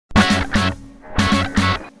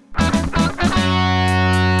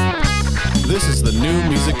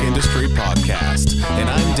music industry podcast, and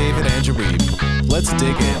I'm David Angereeb. Let's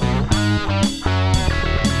dig in.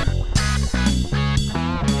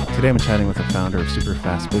 Today I'm chatting with the founder of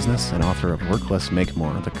SuperFastBusiness and author of Work Less, Make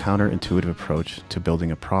More, the counterintuitive approach to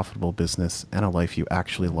building a profitable business and a life you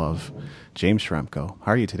actually love, James Schramko.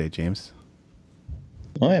 How are you today, James?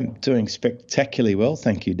 I am doing spectacularly well.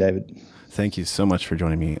 Thank you, David. Thank you so much for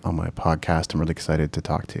joining me on my podcast. I'm really excited to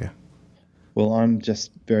talk to you. Well, I'm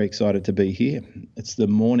just very excited to be here. It's the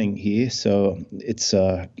morning here, so it's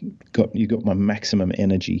you got my maximum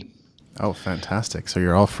energy. Oh, fantastic. So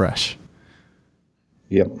you're all fresh.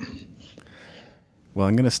 Yep. Well,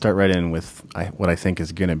 I'm going to start right in with what I think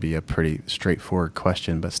is going to be a pretty straightforward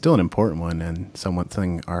question, but still an important one, and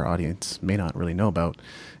something our audience may not really know about,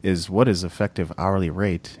 is what is effective hourly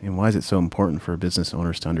rate, and why is it so important for business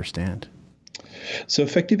owners to understand? So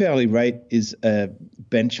effective hourly rate is a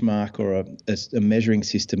benchmark or a measuring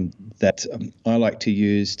system that I like to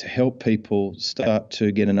use to help people start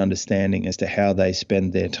to get an understanding as to how they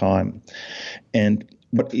spend their time. And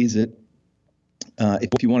what is it?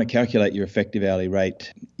 If you want to calculate your effective hourly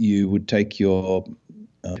rate, you would take your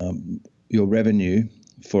revenue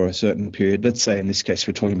for a certain period. Let's say in this case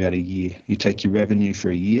we're talking about a year. You take your revenue for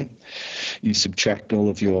a year, you subtract all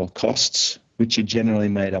of your costs, which are generally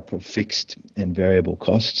made up of fixed and variable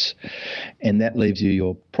costs, and that leaves you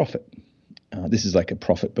your profit. This is like a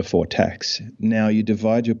profit before tax. Now you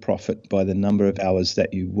divide your profit by the number of hours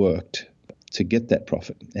that you worked to get that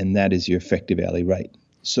profit, and that is your effective hourly rate.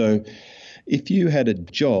 So if you had a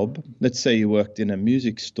job, let's say you worked in a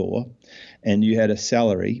music store and you had a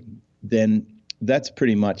salary, then that's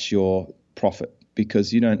pretty much your profit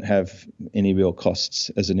because you don't have any real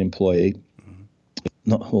costs as an employee.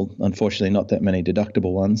 Unfortunately, not that many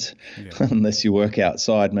deductible ones, unless you work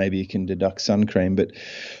outside. Maybe you can deduct sun cream, but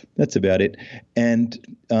that's about it. And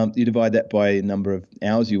you divide that by the number of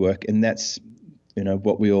hours you work, and that's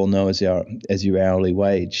what we all know as your hourly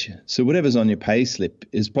wage. So whatever's on your pay slip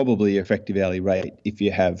is probably your effective hourly rate if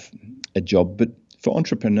you have a job. But for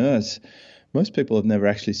entrepreneurs, most people have never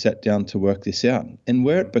actually sat down to work this out. And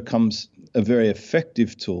where it becomes a very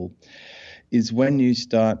effective tool is when you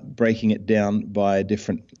start breaking it down by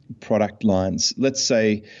different product lines. Let's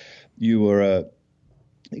say you were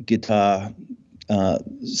a guitar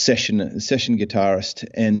session guitarist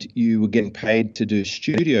and you were getting paid to do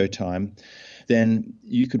studio time. Then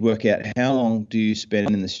you could work out how long do you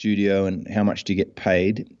spend in the studio and how much do you get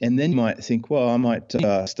paid. And then you might think, well, I might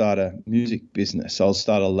start a music business. I'll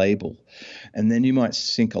start a label. And then you might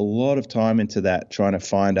sink a lot of time into that, trying to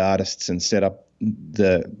find artists and set up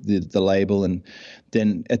the label. And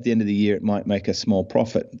then at the end of the year, it might make a small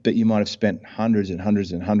profit, but you might have spent hundreds and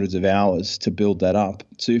hundreds and hundreds of hours to build that up.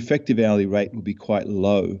 So effective hourly rate would be quite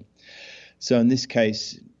low. So in this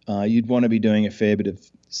case, you'd want to be doing a fair bit of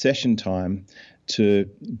session time to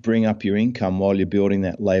bring up your income while you're building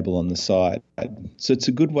that label on the side. So it's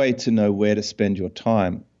a good way to know where to spend your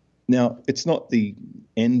time. Now, it's not the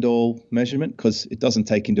end-all measurement because it doesn't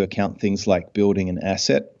take into account things like building an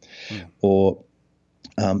asset or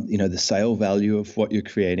the sale value of what you're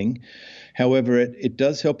creating. However, it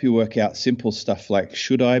does help you work out simple stuff like,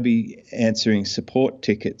 should I be answering support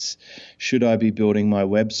tickets? Should I be building my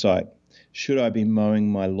website? Should I be mowing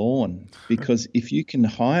my lawn? Because if you can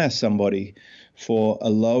hire somebody for a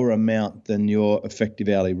lower amount than your effective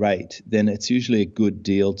hourly rate, then it's usually a good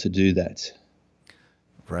deal to do that.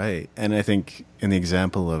 Right. And I think in the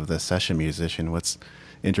example of the session musician, what's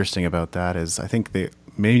interesting about that is I think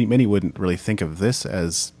many wouldn't really think of this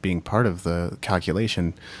as being part of the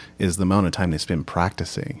calculation is the amount of time they spend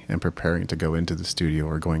practicing and preparing to go into the studio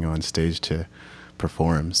or going on stage to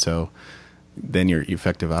perform. So then your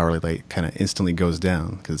effective hourly rate kind of instantly goes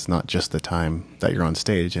down because it's not just the time that you're on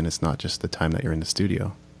stage and it's not just the time that you're in the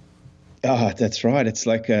studio. That's right. It's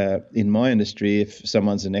like in my industry, if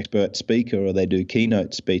someone's an expert speaker or they do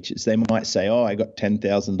keynote speeches, they might say, I got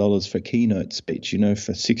 $10,000 for keynote speech,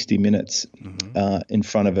 for 60 minutes in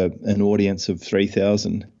front of an audience of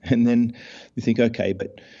 3,000. And then you think, okay,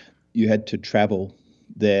 but you had to travel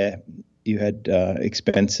there. You had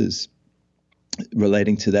expenses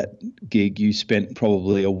relating to that gig. You spent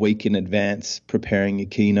probably a week in advance preparing your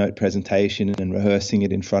keynote presentation and rehearsing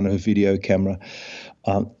it in front of a video camera.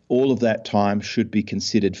 All of that time should be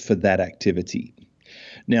considered for that activity.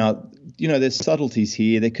 Now, there's subtleties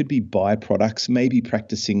here. There could be byproducts. Maybe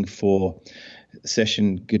practicing for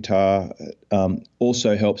session guitar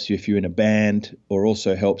also helps you if you're in a band, or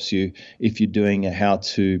also helps you if you're doing a how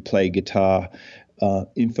to play guitar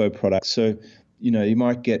info product. So you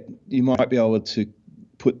might be able to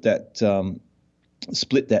put that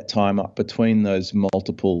split that time up between those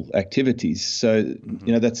multiple activities. So,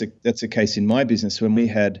 that's a case in my business when we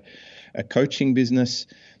had a coaching business,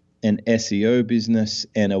 an SEO business,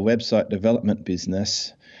 and a website development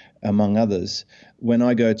business, among others. When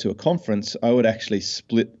I go to a conference, I would actually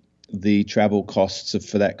split the travel costs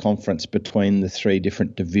for that conference between the 3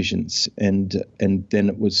 different divisions, and then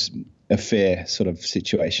it was a fair sort of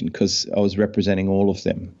situation because I was representing all of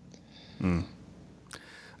them.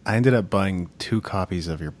 I ended up buying 2 copies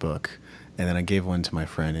of your book, and then I gave one to my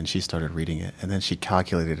friend, and she started reading it, and then she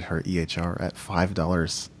calculated her EHR at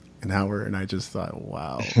 $5 an hour, and I just thought,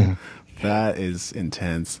 wow, that is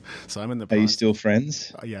intense. So I'm in the process. Are you still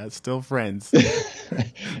friends? Yeah, still friends.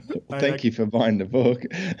 Thank you for buying the book.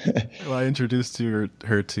 Well, I introduced her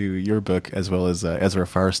to your book as well as Ezra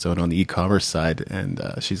Firestone on the e-commerce side, and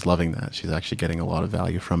she's loving that. She's actually getting a lot of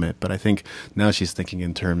value from it. But I think now she's thinking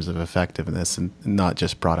in terms of effectiveness and not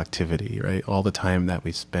just productivity, right? All the time that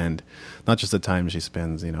we spend, not just the time she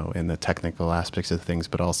spends, in the technical aspects of things,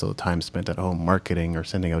 but also time spent at home marketing or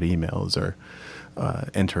sending out emails or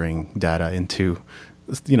entering data into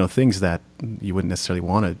things that you wouldn't necessarily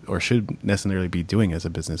want to or should necessarily be doing as a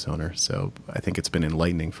business owner. So I think it's been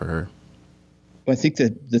enlightening for her. Well, I think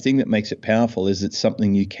that the thing that makes it powerful is it's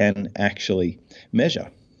something you can actually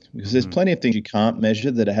measure, because there's plenty of things you can't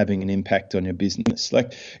measure that are having an impact on your business.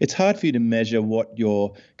 Like, it's hard for you to measure what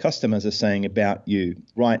your customers are saying about you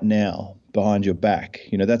right now behind your back.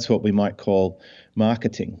 That's what we might call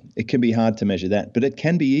marketing. It can be hard to measure that, but it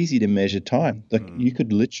can be easy to measure time. Like, you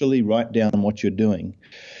could literally write down what you're doing.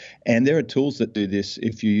 And there are tools that do this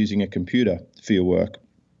if you're using a computer for your work,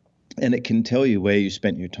 and it can tell you where you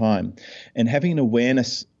spent your time. And having an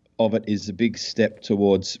awareness of it is a big step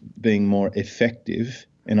towards being more effective.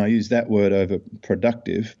 And I use that word over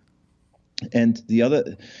productive. And the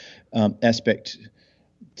other aspect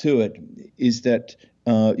to it is that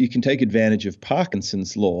you can take advantage of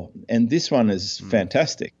Parkinson's law. And this one is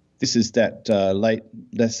fantastic. This is that's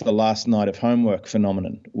the last night of homework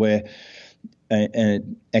phenomenon, where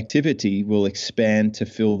an activity will expand to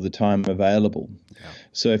fill the time available. Yeah.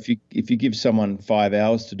 So if you give someone 5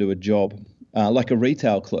 hours to do a job, like a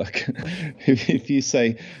retail clerk, if you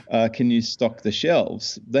say, can you stock the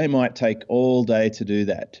shelves, they might take all day to do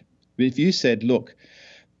that. But if you said, look,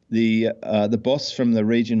 the boss from the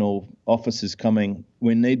regional office is coming,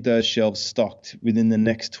 we need those shelves stocked within the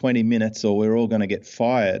next 20 minutes or we're all going to get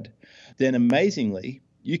fired, then amazingly,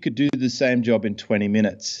 you could do the same job in 20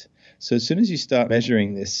 minutes. So as soon as you start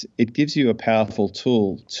measuring this, it gives you a powerful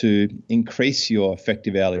tool to increase your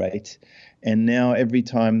effective hourly rate. And now every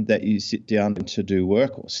time that you sit down to do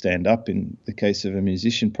work or stand up, in the case of a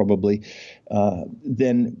musician probably,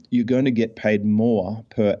 then you're going to get paid more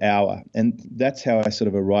per hour. And that's how I sort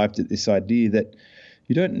of arrived at this idea that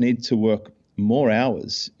you don't need to work more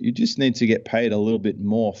hours. You just need to get paid a little bit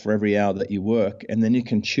more for every hour that you work. And then you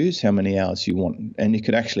can choose how many hours you want, and you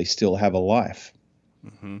could actually still have a life.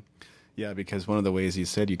 Mm-hmm. Yeah, because one of the ways you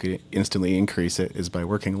said you could instantly increase it is by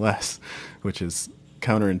working less, which is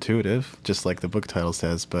counterintuitive, just like the book title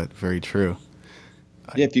says, but very true.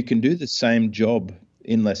 Yeah, if you can do the same job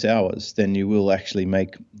in less hours, then you will actually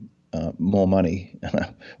make more money,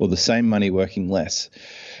 or the same money working less.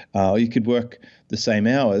 You could work the same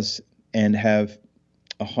hours and have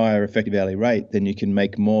a higher effective hourly rate, then you can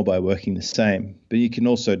make more by working the same. But you can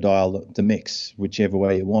also dial the mix whichever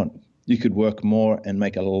way you want. You could work more and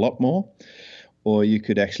make a lot more, or you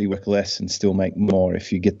could actually work less and still make more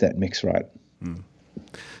if you get that mix right. Mm.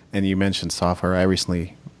 And you mentioned software. I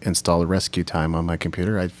recently installed Rescue Time on my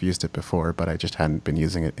computer. I've used it before, but I just hadn't been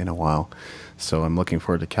using it in a while. So I'm looking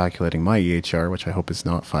forward to calculating my EHR, which I hope is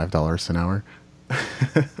not $5 an hour.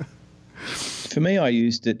 For me, I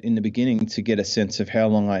used it in the beginning to get a sense of how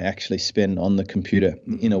long I actually spend on the computer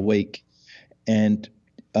in a week. And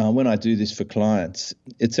when I do this for clients,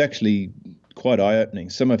 it's actually quite eye-opening.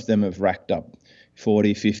 Some of them have racked up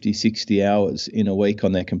 40, 50, 60 hours in a week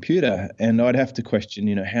on their computer. And I'd have to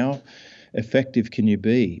question, how effective can you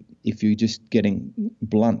be if you're just getting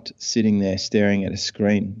blunt, sitting there staring at a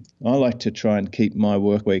screen? I like to try and keep my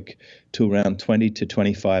work week to around 20 to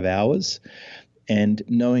 25 hours. And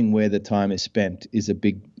knowing where the time is spent is a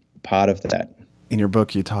big part of that. In your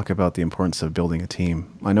book, you talk about the importance of building a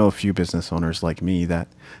team. I know a few business owners like me that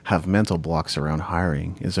have mental blocks around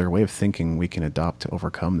hiring. Is there a way of thinking we can adopt to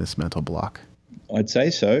overcome this mental block? I'd say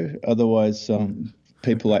so. Otherwise,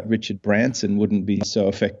 people like Richard Branson wouldn't be so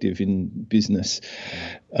effective in business.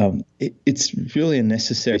 It's really a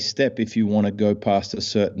necessary step if you want to go past a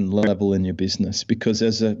certain level in your business, because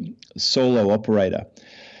as a solo operator,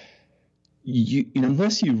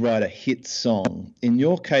 unless you write a hit song, in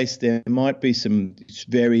your case, there might be some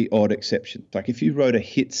very odd exceptions. Like if you wrote a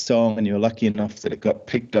hit song and you're lucky enough that it got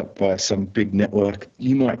picked up by some big network,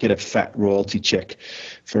 you might get a fat royalty check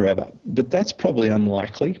forever. But that's probably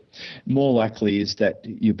unlikely. More likely is that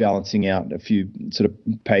you're balancing out a few sort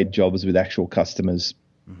of paid jobs with actual customers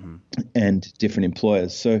and different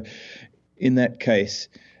employers. So in that case,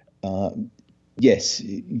 yes,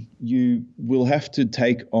 you will have to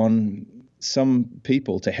take on some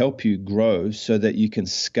people to help you grow so that you can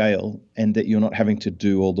scale and that you're not having to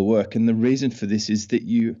do all the work. And the reason for this is that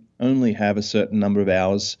you only have a certain number of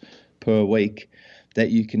hours per week that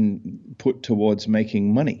you can put towards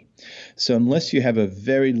making money. So unless you have a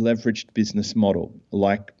very leveraged business model,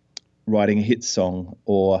 like writing a hit song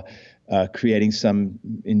or creating some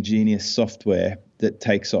ingenious software that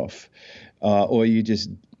takes off, or you just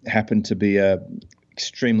happen to be a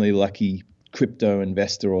extremely lucky crypto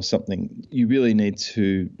investor or something, you really need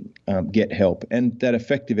to get help. And that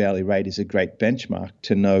effective hourly rate is a great benchmark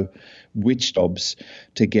to know which jobs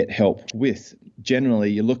to get help with.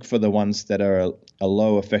 Generally, you look for the ones that are a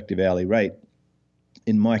low effective hourly rate.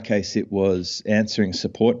 In my case, it was answering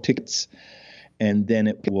support tickets, and then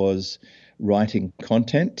it was writing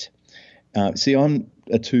content. See, I'm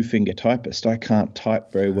a two-finger typist. I can't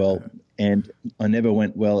type very well, and I never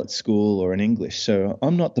went well at school or in English. So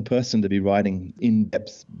I'm not the person to be writing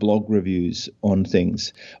in-depth blog reviews on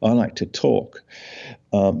things. I like to talk.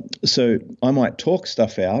 So I might talk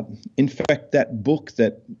stuff out. In fact, that book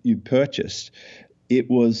that you purchased, it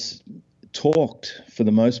was talked for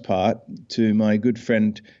the most part to my good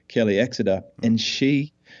friend Kelly Exeter, and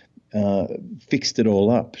she fixed it all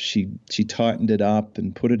up. She tightened it up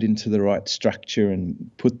and put it into the right structure and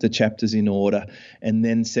put the chapters in order, and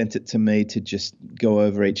then sent it to me to just go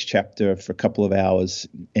over each chapter for a couple of hours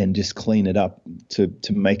and just clean it up to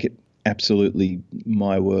make it absolutely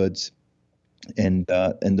my words and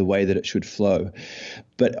the way that it should flow.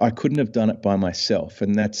 But I couldn't have done it by myself,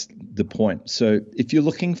 and that's the point. So if you're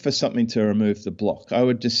looking for something to remove the block, I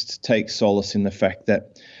would just take solace in the fact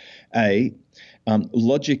that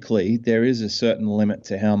logically, there is a certain limit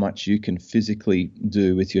to how much you can physically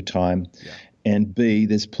do with your time. Yeah. And B,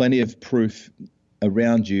 there's plenty of proof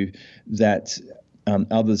around you that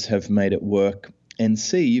others have made it work. And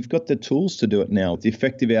C, you've got the tools to do it now with the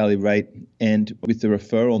effective hourly rate and with the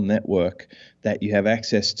referral network that you have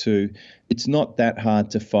access to. It's not that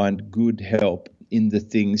hard to find good help in the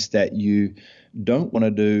things that you don't want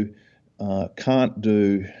to do, can't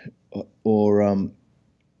do,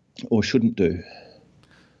 or shouldn't do.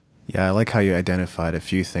 Yeah, I like how you identified a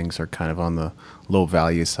few things are kind of on the low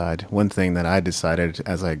value side. One thing that I decided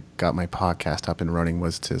as I got my podcast up and running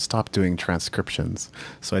was to stop doing transcriptions.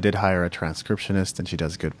 So I did hire a transcriptionist, and she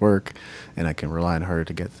does good work, and I can rely on her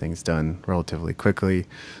to get things done relatively quickly.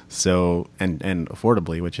 So and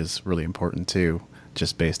affordably, which is really important too,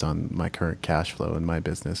 just based on my current cash flow in my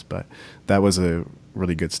business. But that was a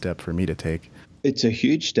really good step for me to take. It's a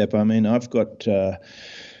huge step. I mean, I've got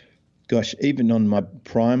even on my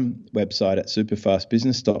Prime website at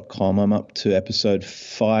superfastbusiness.com, I'm up to episode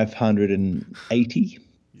 580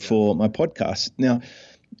 for my podcast. Now,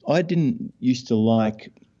 I didn't used to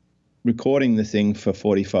like recording the thing for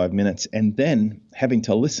 45 minutes and then having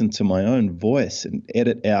to listen to my own voice and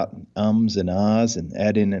edit out ums and ahs and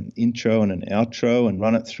add in an intro and an outro and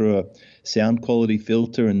run it through a sound quality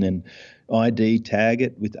filter and then ID tag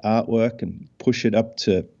it with artwork and push it up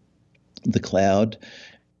to the cloud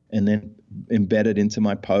and then embed it into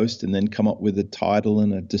my post and then come up with a title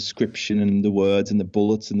and a description and the words and the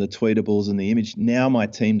bullets and the tweetables and the image. Now my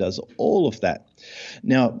team does all of that.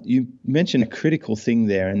 Now, you mentioned a critical thing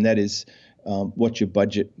there, and that is what your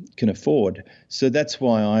budget can afford. So that's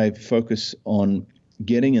why I focus on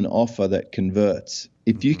getting an offer that converts.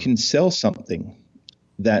 If you can sell something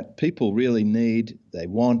that people really need, they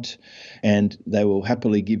want, and they will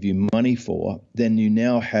happily give you money for, then you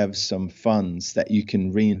now have some funds that you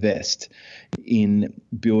can reinvest in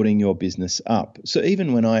building your business up. So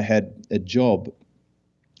even when I had a job,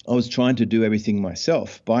 I was trying to do everything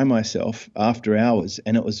myself, by myself, after hours,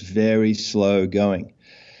 and it was very slow going.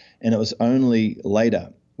 And it was only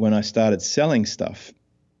later when I started selling stuff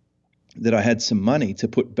that I had some money to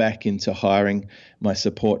put back into hiring my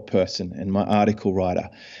support person and my article writer.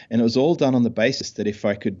 And it was all done on the basis that if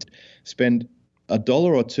I could spend $1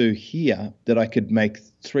 or $2 here, that I could make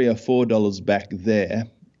 $3 or $4 back there,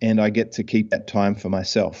 and I get to keep that time for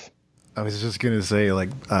myself. I was just going to say,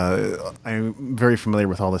 I'm very familiar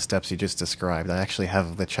with all the steps you just described. I actually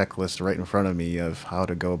have the checklist right in front of me of how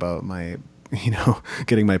to go about my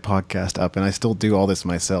getting my podcast up, and I still do all this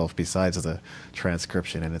myself besides the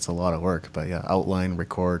transcription, and it's a lot of work. But yeah, outline,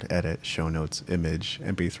 record, edit, show notes, image,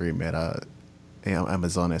 MP3 meta,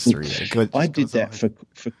 Amazon S3. I did that for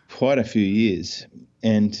quite a few years,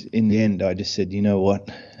 and in the end, I just said, you know what?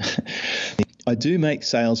 I do make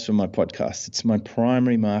sales from my podcast. It's my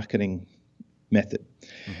primary marketing method.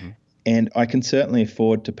 Mm-hmm. And I can certainly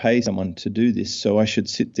afford to pay someone to do this. So I should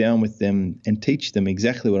sit down with them and teach them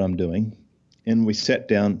exactly what I'm doing. And we sat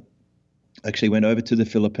down, actually went over to the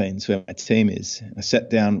Philippines where my team is. I sat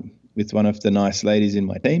down with one of the nice ladies in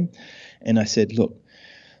my team and I said, look,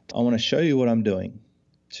 I want to show you what I'm doing.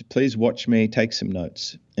 So please watch me, take some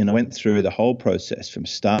notes. And I went through the whole process from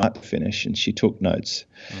start to finish, and she took notes.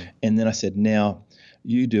 And then I said, now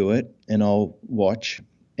you do it and I'll watch,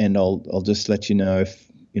 and I'll just let you know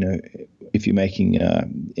if you're making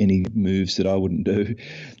any moves that I wouldn't do.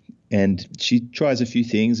 And she tries a few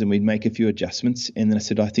things and we'd make a few adjustments. And then I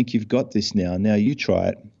said, I think you've got this now. Now you try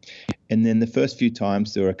it. And then the first few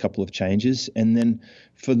times there were a couple of changes. And then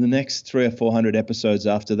for the next 300 or 400 episodes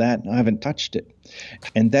after that, I haven't touched it.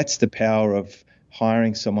 And that's the power of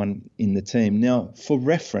hiring someone in the team. Now, for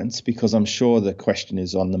reference, because I'm sure the question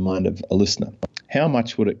is on the mind of a listener, how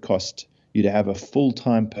much would it cost you to have a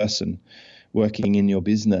full-time person working in your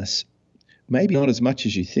business? Maybe not as much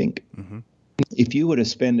as you think. Mm-hmm. If you were to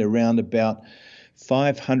spend around about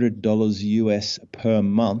 $500 US per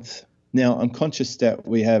month. Now, I'm conscious that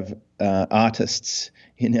we have artists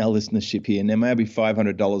in our listenership here, and there maybe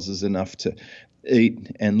 $500 is enough to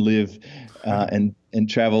eat and live and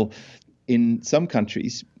travel in some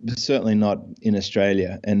countries, but certainly not in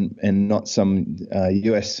Australia and not some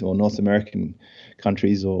US or North American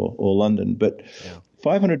countries or London. But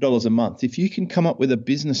 $500 a month, if you can come up with a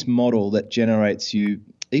business model that generates you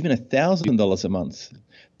even $1,000 a month,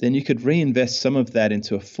 then you could reinvest some of that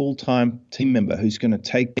into a full-time team member who's going to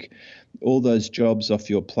take all those jobs off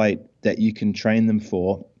your plate that you can train them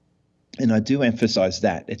for. And I do emphasize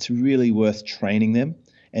that. It's really worth training them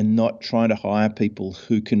and not trying to hire people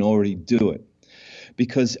who can already do it.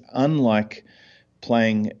 Because unlike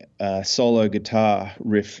playing a solo guitar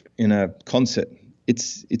riff in a concert,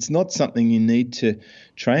 it's not something you need to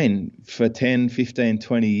train for 10, 15,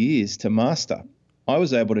 20 years to master. I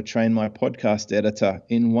was able to train my podcast editor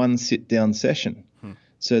in one sit-down session.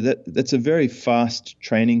 So that's a very fast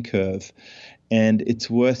training curve, and it's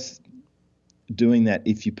worth doing that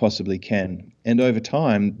if you possibly can. And over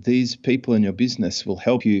time, these people in your business will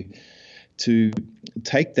help you to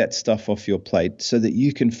take that stuff off your plate so that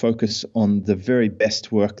you can focus on the very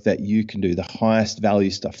best work that you can do, the highest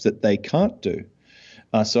value stuff that they can't do.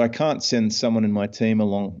 So I can't send someone in my team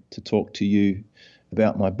along to talk to you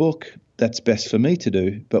about my book. That's best for me to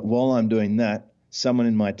do. But while I'm doing that, someone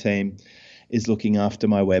in my team is looking after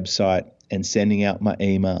my website and sending out my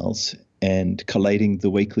emails and collating the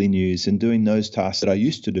weekly news and doing those tasks that I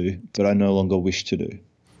used to do, but I no longer wish to do.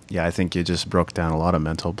 Yeah, I think you just broke down a lot of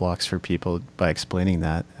mental blocks for people by explaining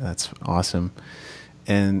that. That's awesome.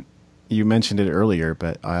 And you mentioned it earlier,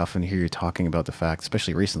 but I often hear you talking about the fact,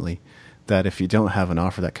 especially recently, that if you don't have an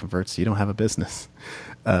offer that converts, you don't have a business.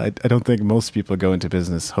 I don't think most people go into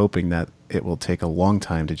business hoping that it will take a long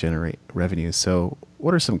time to generate revenue. So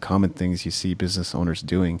what are some common things you see business owners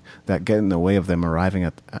doing that get in the way of them arriving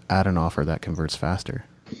at an offer that converts faster?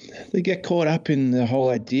 They get caught up in the whole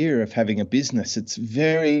idea of having a business. It's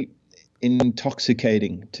very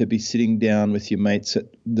intoxicating to be sitting down with your mates at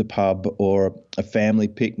the pub or a family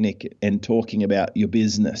picnic and talking about your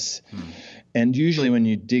business. And usually when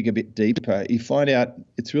you dig a bit deeper, you find out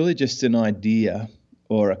it's really just an idea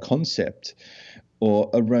or a concept or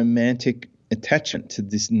a romantic attachment to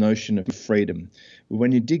this notion of freedom.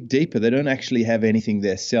 When you dig deeper, they don't actually have anything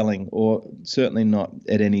they're selling, or certainly not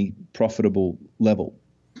at any profitable level.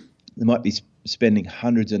 They might be spending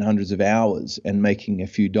hundreds and hundreds of hours and making a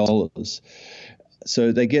few dollars.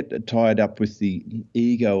 So they get tied up with the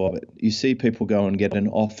ego of it. You see people go and get an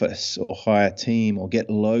office or hire a team or get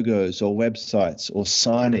logos or websites or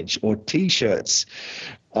signage or T-shirts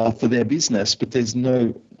for their business, but there's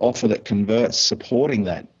no offer that converts supporting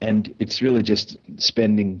that. And it's really just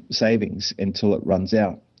spending savings until it runs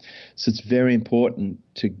out. So it's very important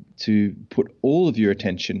to put all of your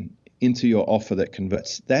attention into your offer that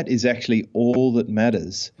converts. That is actually all that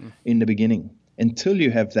matters in the beginning. Until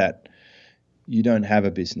you have that, you don't have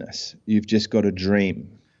a business. You've just got a dream.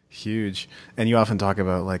 Huge. And you often talk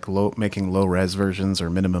about like making low res versions or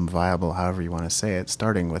minimum viable, however you want to say it,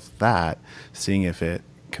 starting with that, seeing if it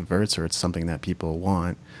converts or it's something that people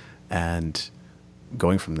want, and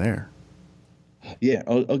going from there. Yeah,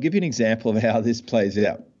 I'll give you an example of how this plays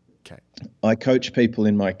out. Okay. I coach people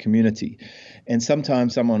in my community, and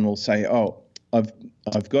sometimes someone will say, "Oh,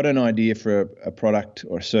 I've got an idea for a product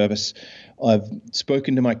or a service. I've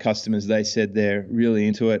spoken to my customers. They said they're really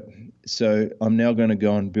into it, so I'm now going to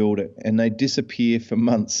go and build it." And they disappear for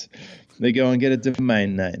months. They go and get a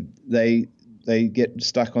domain name. They get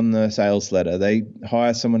stuck on the sales letter. They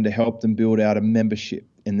hire someone to help them build out a membership,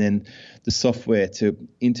 and then the software to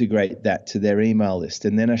integrate that to their email list,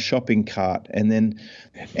 and then a shopping cart, and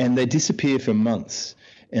they disappear for months.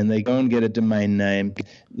 And they go and get a domain name.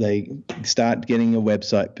 They start getting a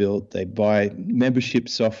website built. They buy membership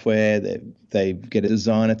software. They get a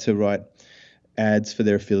designer to write ads for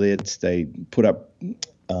their affiliates. They put up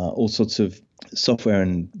all sorts of software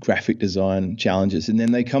and graphic design challenges, and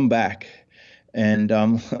then they come back. And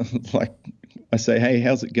like I say, "Hey,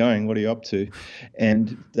 how's it going? What are you up to?"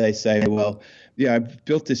 And they say, "Well, yeah, I've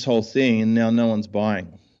built this whole thing and now no one's buying."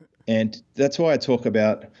 And that's why I talk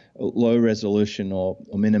about low resolution or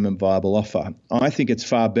minimum viable offer. I think it's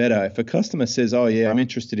far better if a customer says, "Oh yeah, I'm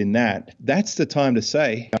interested in that." That's the time to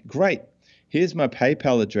say, "Great, here's my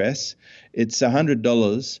PayPal address. It's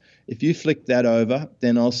 $100. If you flick that over,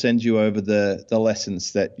 then I'll send you over the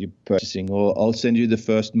lessons that you're purchasing, or I'll send you the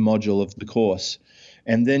first module of the course.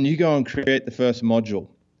 And then you go and create the first module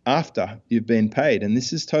after you've been paid." And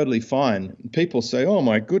this is totally fine. People say, "Oh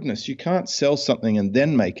my goodness, you can't sell something and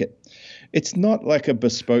then make it." It's not like a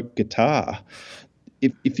bespoke guitar.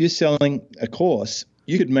 If you're selling a course,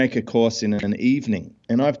 you could make a course in an evening.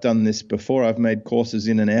 And I've done this before. I've made courses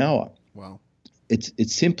in an hour. Wow.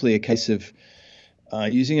 It's simply a case of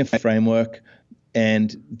using a framework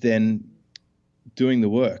and then doing the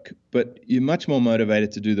work. But you're much more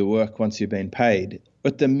motivated to do the work once you've been paid.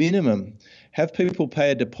 At the minimum, have people pay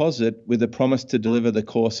a deposit with a promise to deliver the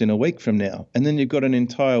course in a week from now, and then you've got an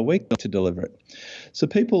entire week to deliver it. So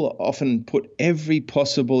people often put every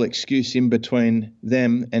possible excuse in between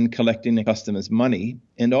them and collecting the customer's money,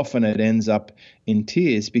 and often it ends up in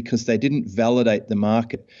tears because they didn't validate the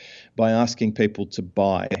market by asking people to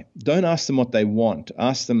buy. Don't ask them what they want.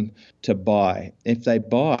 Ask them to buy. If they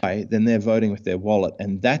buy, then they're voting with their wallet,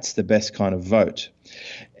 and that's the best kind of vote.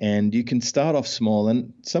 And you can start off small,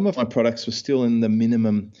 and some of my products were still in the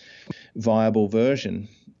minimum viable version,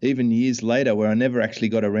 even years later, where I never actually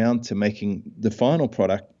got around to making the final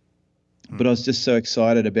product. But I was just so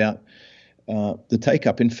excited about the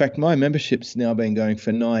take-up. In fact, my membership's now been going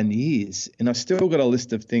for 9 years, and I've still got a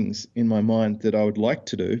list of things in my mind that I would like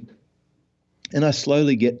to do. And I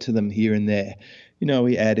slowly get to them here and there. You know,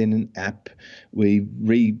 we add in an app, we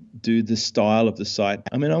redo the style of the site.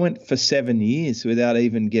 I mean, I went for 7 years without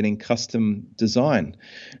even getting custom design.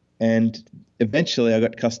 And eventually I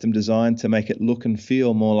got custom design to make it look and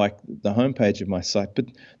feel more like the homepage of my site. But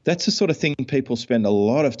that's the sort of thing people spend a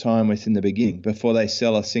lot of time with in the beginning before they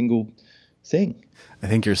sell a single thing. I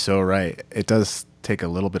think you're so right. It does take a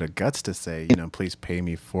little bit of guts to say, please pay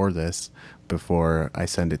me for this before I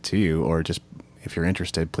send it to you, or just, if you're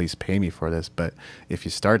interested, please pay me for this. But if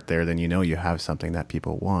you start there, then you have something that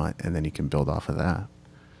people want, and then you can build off of that.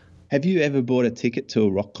 Have you ever bought a ticket to a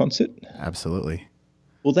rock concert? Absolutely.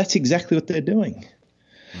 Well, that's exactly what they're doing.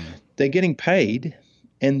 They're getting paid,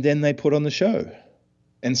 and then they put on the show.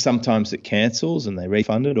 And sometimes it cancels and they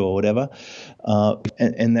refund it or whatever,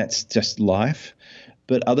 and that's just life.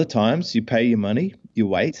 But other times you pay your money, you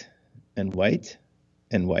wait and wait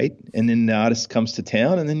and wait, and then the artist comes to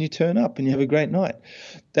town, and then you turn up and you have a great night.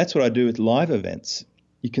 That's what I do with live events.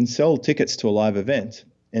 You can sell tickets to a live event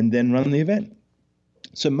and then run the event.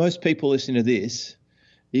 So most people listening to this,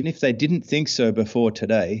 even if they didn't think so before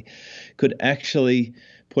today, could actually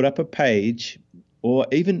put up a page, or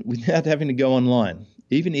even without having to go online,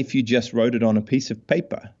 even if you just wrote it on a piece of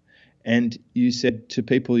paper and you said to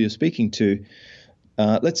people you're speaking to,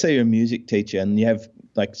 let's say you're a music teacher and you have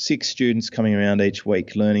like 6 students coming around each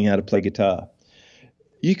week learning how to play guitar.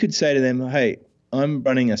 You could say to them, "Hey, I'm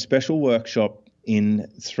running a special workshop in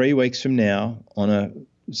 3 weeks from now on a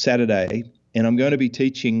Saturday, and I'm going to be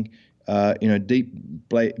teaching deep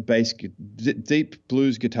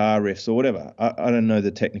blues guitar riffs," or whatever. I don't know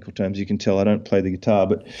the technical terms. You can tell I don't play the guitar,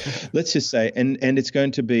 but let's just say, and it's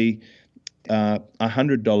going to be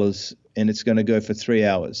 $100, and it's going to go for 3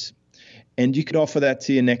 hours. And you could offer that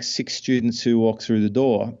to your next 6 students who walk through the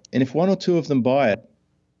door. And if 1 or 2 of them buy it,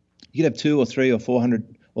 you could have $200 or $300 or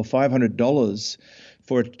 $400 or $500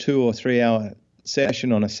 for a 2 or 3 hour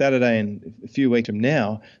session on a Saturday and a few weeks from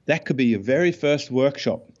now. That could be your very first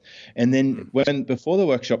workshop. And then before the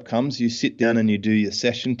workshop comes, you sit down and you do your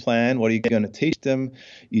session plan. What are you going to teach them?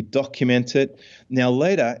 You document it. Now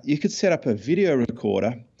later, you could set up a video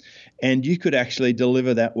recorder, and you could actually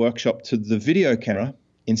deliver that workshop to the video camera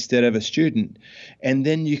instead of a student. And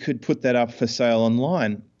then you could put that up for sale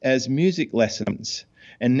online as music lessons.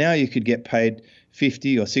 And now you could get paid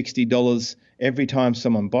 $50 or $60 every time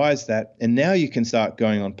someone buys that. And now you can start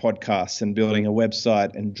going on podcasts and building a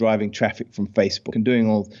website and driving traffic from Facebook and doing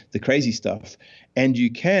all the crazy stuff. And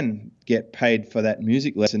you can get paid for that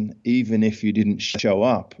music lesson even if you didn't show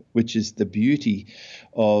up, which is the beauty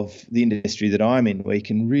of the industry that I'm in, where you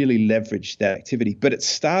can really leverage that activity. But it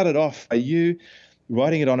started off by you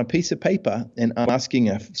writing it on a piece of paper and asking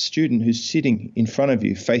a student who's sitting in front of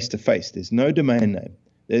you face to face. There's no domain name.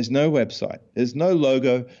 There's no website. There's no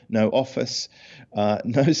logo, no office,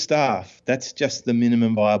 no staff. That's just the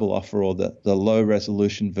minimum viable offer, or the low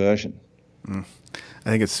resolution version. I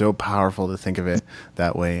think it's so powerful to think of it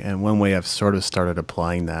that way. And one way I've sort of started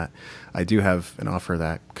applying that, I do have an offer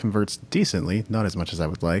that converts decently, not as much as I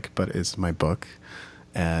would like, but is my book.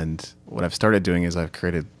 And what I've started doing is I've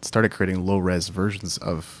started creating low-res versions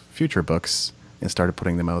of future books and started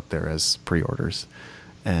putting them out there as pre-orders.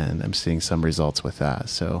 And I'm seeing some results with that.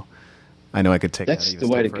 So I know I could take that even That's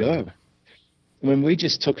the way to go. When we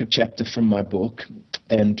just took a chapter from my book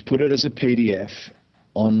and put it as a PDF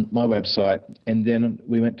on my website, and then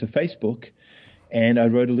we went to Facebook and I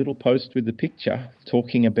wrote a little post with the picture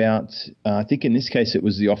talking about, I think in this case it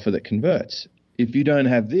was the offer that converts. If you don't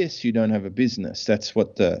have this, you don't have a business. That's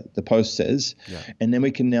what the post says. Yeah. And then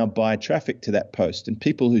we can now buy traffic to that post. And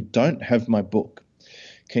people who don't have my book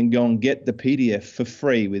can go and get the PDF for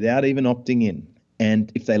free without even opting in.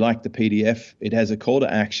 And if they like the PDF, it has a call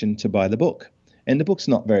to action to buy the book. And the book's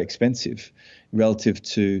not very expensive relative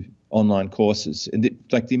to online courses. And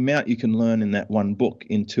the amount you can learn in that one book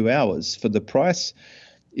in 2 hours for the price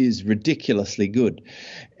is ridiculously good.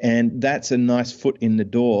 And that's a nice foot in the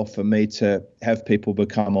door for me to have people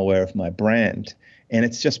become aware of my brand. And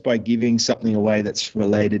it's just by giving something away that's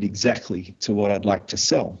related exactly to what I'd like to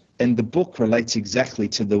sell. And the book relates exactly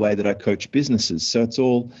to the way that I coach businesses. So it's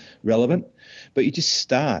all relevant, but you just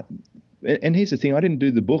start. And here's the thing, I didn't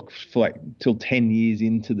do the book for till 10 years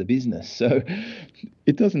into the business. So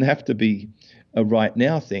it doesn't have to be a right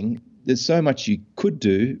now thing. There's so much you could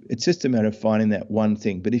do. It's just a matter of finding that one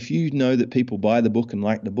thing. But if you know that people buy the book and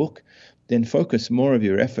like the book, then focus more of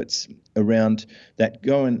your efforts around that.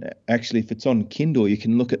 Go and actually, if it's on Kindle, you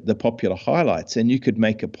can look at the popular highlights, and you could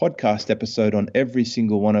make a podcast episode on every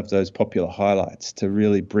single one of those popular highlights to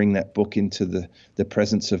really bring that book into the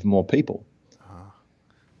presence of more people.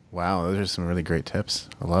 Wow, those are some really great tips.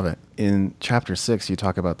 I love it. In chapter 6, you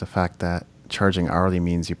talk about the fact that charging hourly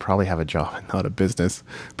means you probably have a job and not a business,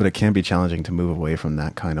 but it can be challenging to move away from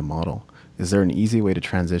that kind of model. Is there an easy way to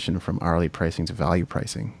transition from hourly pricing to value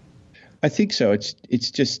pricing? I think so.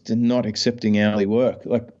 It's just not accepting hourly work.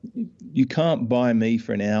 Like, you can't buy me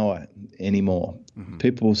for an hour anymore. Mm-hmm.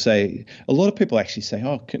 People will say, a lot of people actually say,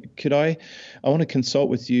 oh, could I want to consult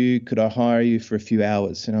with you. Could I hire you for a few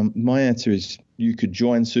hours? And my answer is, you could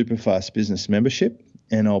join SuperFastBusiness membership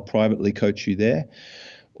and I'll privately coach you there.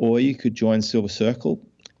 Or you could join Silver Circle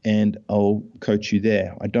and I'll coach you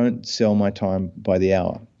there. I don't sell my time by the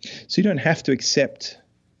hour. So you don't have to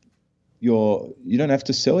you don't have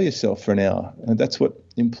to sell yourself for an hour. And that's what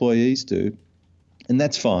employees do. And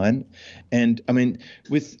that's fine. And I mean,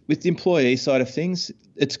 with the employee side of things,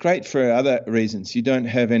 it's great for other reasons. You don't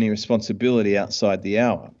have any responsibility outside the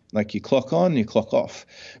hour. Like, you clock on, you clock off.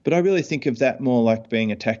 But I really think of that more like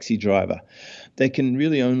being a taxi driver. They can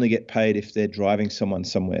really only get paid if they're driving someone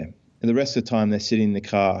somewhere. And the rest of the time they're sitting in the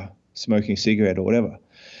car smoking a cigarette or whatever.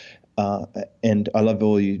 And I love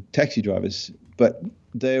all you taxi drivers, but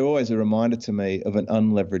they're always a reminder to me of an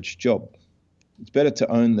unleveraged job. It's better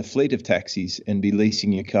to own the fleet of taxis and be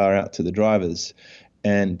leasing your car out to the drivers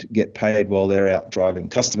and get paid while they're out driving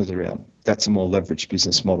customers around. That's a more leveraged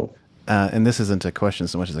business model. And this isn't a question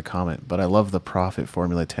so much as a comment, but I love the profit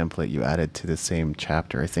formula template you added to the same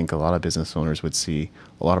chapter. I think a lot of business owners would see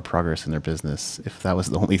a lot of progress in their business if that was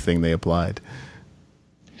the only thing they applied.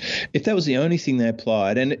 If that was the only thing they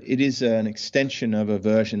applied, and it is an extension of a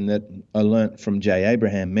version that I learnt from Jay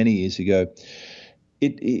Abraham many years ago,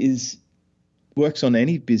 it works on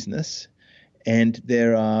any business, and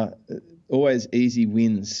there are always easy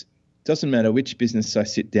wins. Doesn't matter which business I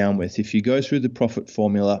sit down with. If you go through the profit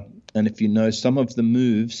formula, and if you know some of the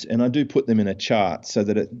moves, and I do put them in a chart so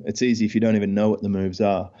that it's easy if you don't even know what the moves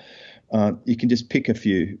are, you can just pick a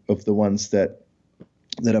few of the ones that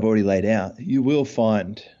I've already laid out. You will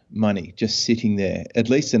find money just sitting there, at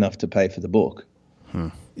least enough to pay for the book.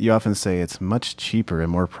 You often say it's much cheaper and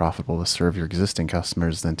more profitable to serve your existing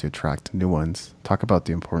customers than to attract new ones. Talk about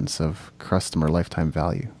the importance of customer lifetime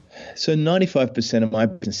value. So 95% of my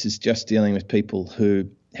business is just dealing with people who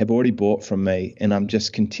have already bought from me, and I'm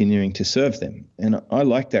just continuing to serve them. And I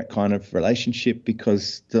like that kind of relationship,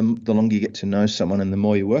 because the longer you get to know someone and the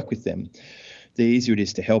more you work with them, the easier it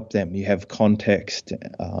is to help them. You have context.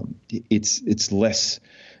 It's less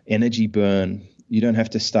energy burn. You don't have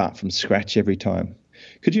to start from scratch every time.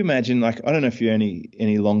 Could you imagine, like, I don't know if you're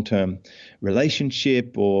any long-term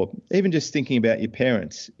relationship, or even just thinking about your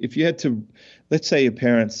parents. If you had to, let's say your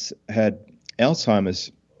parents had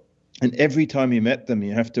Alzheimer's, and every time you met them,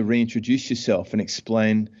 you have to reintroduce yourself and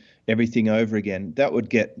explain everything over again, that would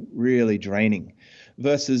get really draining.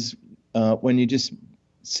 Versus when you just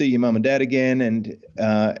see your mum and dad again, and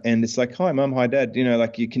it's like, hi, mum, hi, dad,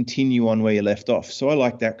 like you continue on where you left off. So I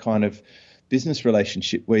like that kind of business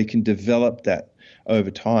relationship where you can develop that over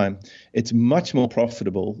time. It's much more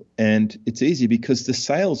profitable, and it's easy because the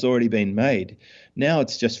sale's already been made. Now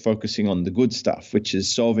it's just focusing on the good stuff, which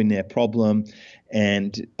is solving their problem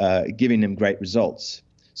and giving them great results.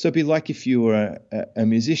 So it'd be like if you were a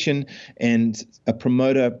musician and a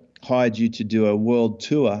promoter hired you to do a world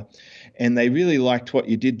tour, and they really liked what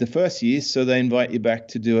you did the first year, so they invite you back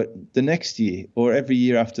to do it the next year or every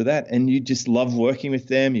year after that. And you just love working with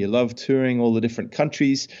them. You love touring all the different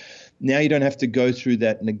countries. Now you don't have to go through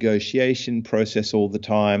that negotiation process all the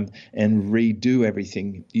time and redo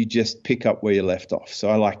everything. You just pick up where you left off. So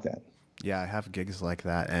I like that. Yeah, I have gigs like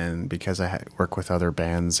that, and because I work with other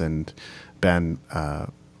bands and band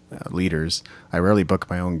leaders, I rarely book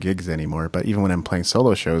my own gigs anymore. But even when I'm playing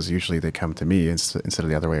solo shows, usually they come to me instead of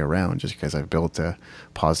the other way around, just because I've built a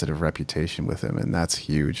positive reputation with them, and that's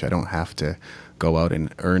huge. I don't have to go out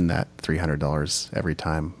and earn that $300 every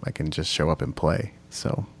time. I can just show up and play.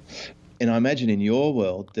 So. And I imagine in your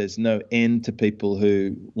world, there's no end to people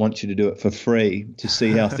who want you to do it for free to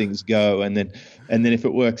see how things go, and then if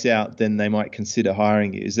it works out, then they might consider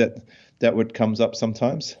hiring you. Is that what comes up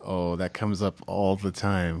sometimes? Oh, that comes up all the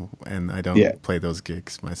time, and I don't play those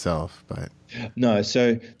gigs myself. But no,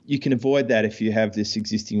 so you can avoid that if you have this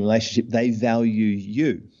existing relationship. They value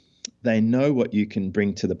you. They know what you can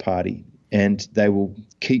bring to the party, and they will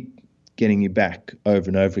keep getting you back over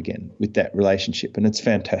and over again with that relationship, and it's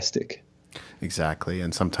fantastic. Exactly,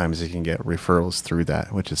 and sometimes you can get referrals through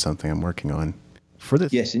that, which is something I'm working on. For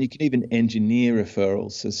this. Yes, and you can even engineer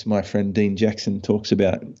referrals, as my friend Dean Jackson talks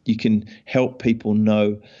about. You can help people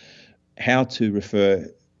know how to refer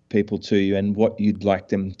people to you and what you'd like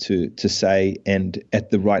them to say, and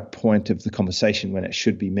at the right point of the conversation when it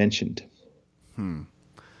should be mentioned. Can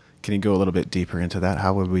you go a little bit deeper into that?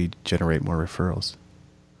 How would we generate more referrals?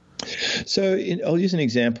 So I'll use an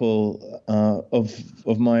example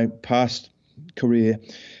of my past career.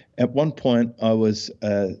 At one point, I was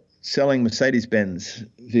selling Mercedes-Benz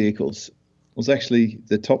vehicles. I was actually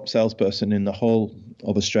the top salesperson in the whole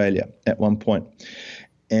of Australia at one point.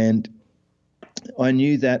 And I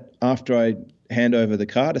knew that after I hand over the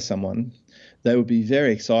car to someone, they would be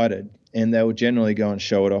very excited, and they would generally go and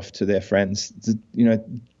show it off to their friends.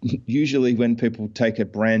 Usually when people take a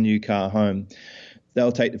brand new car home,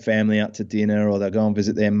 they'll take the family out to dinner, or they'll go and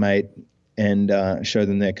visit their mate and show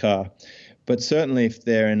them their car. But certainly if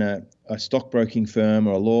they're in a stockbroking firm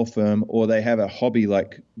or a law firm, or they have a hobby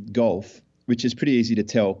like golf, which is pretty easy to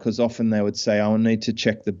tell, because often they would say, I'll need to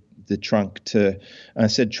check the trunk I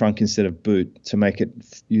said trunk instead of boot to make it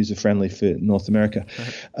user-friendly for North America,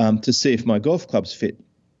 to see if my golf clubs fit.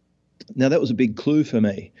 Now, that was a big clue for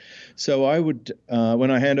me. So I would,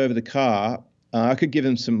 when I hand over the car, I could give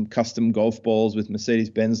them some custom golf balls with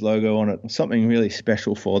Mercedes-Benz logo on it, something really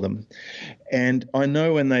special for them. And I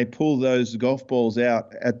know when they pull those golf balls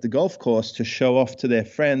out at the golf course to show off to their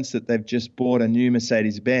friends that they've just bought a new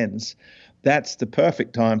Mercedes-Benz, that's the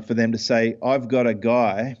perfect time for them to say, I've got a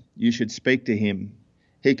guy, you should speak to him.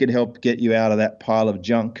 He could help get you out of that pile of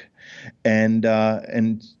junk and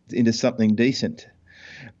into something decent.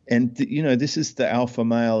 And, this is the alpha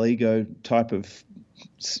male ego type of,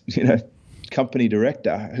 company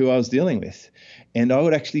director who I was dealing with. And I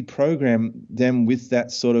would actually program them with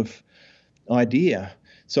that sort of idea.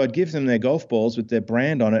 So I'd give them their golf balls with their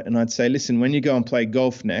brand on it, and I'd say, listen, when you go and play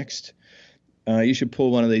golf next, you should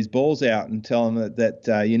pull one of these balls out and tell them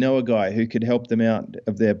that you know a guy who could help them out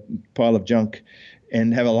of their pile of junk,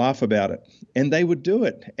 and have a laugh about it. And they would do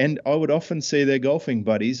it. And I would often see their golfing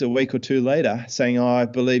buddies a week or two later saying, I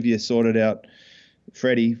believe you sorted out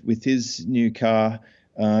Freddie with his new car.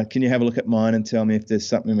 Can you have a look at mine and tell me if there's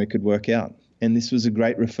something we could work out? And this was a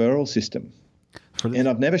great referral system. And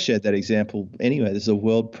I've never shared that example anyway. This is a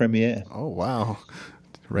world premiere. Oh, wow.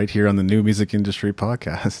 Right here on the New Music Industry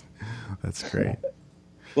Podcast. That's great.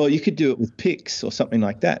 Well, you could do it with picks or something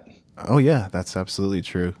like that. Oh yeah, that's absolutely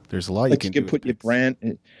true. There's a lot you Like can you do could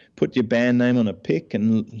with put your band name on a pic,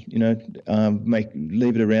 and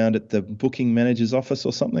leave it around at the booking manager's office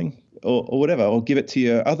or something, or whatever, or give it to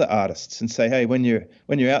your other artists and say, hey, when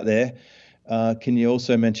you're out there, can you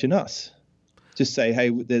also mention us? Just say, hey,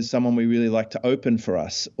 there's someone we really like to open for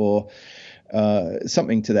us, or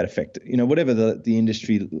something to that effect. Whatever the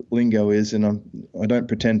industry lingo is, and I don't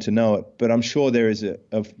pretend to know it, but I'm sure there is a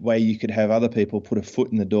way you could have other people put a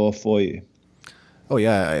foot in the door for you. Oh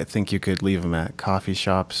yeah, I think you could leave them at coffee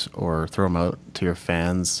shops or throw them out to your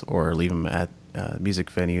fans or leave them at music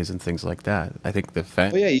venues and things like that. I think the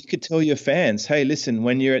Oh yeah, you could tell your fans, hey, listen,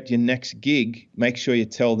 when you're at your next gig, make sure you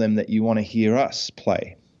tell them that you want to hear us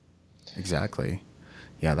play. Exactly.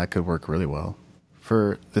 Yeah, that could work really well.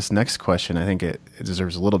 For this next question, I think it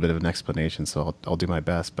deserves a little bit of an explanation, so I'll do my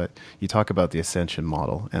best. But you talk about the Ascension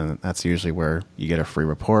model, and that's usually where you get a free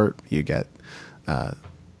report, you get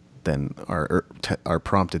then are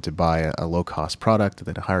prompted to buy a low-cost product,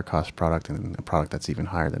 then a higher-cost product, and then a product that's even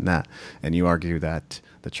higher than that. And you argue that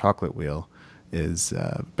the chocolate wheel is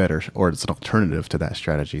better, or it's an alternative to that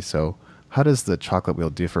strategy. So how does the chocolate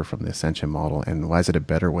wheel differ from the Ascension model, and why is it a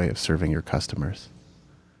better way of serving your customers?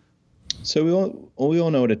 So we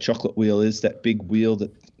all know what a chocolate wheel is, that big wheel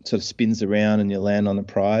that sort of spins around and you land on the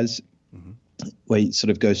prize, where you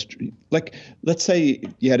sort of go, like, let's say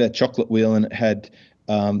you had a chocolate wheel and it had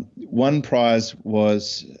one prize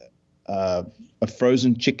was a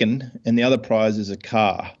frozen chicken and the other prize is a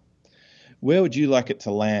car. Where would you like it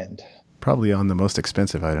to land? Probably on the most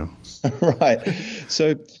expensive item. Right.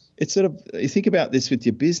 So it's sort of, you think about this with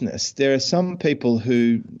your business. There are some people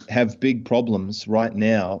who have big problems right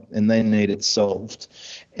now and they need it solved.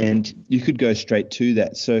 And you could go straight to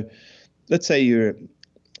that. So let's say you're,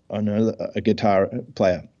 a guitar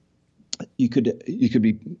player. You could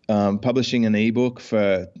be publishing an ebook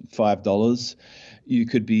for $5. You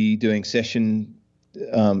could be doing sessions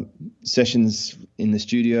in the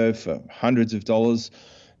studio for hundreds of dollars.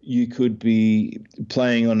 You could be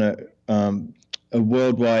playing on a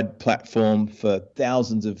worldwide platform for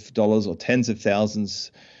thousands of dollars or tens of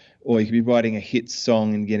thousands, or you could be writing a hit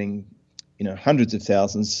song and getting, hundreds of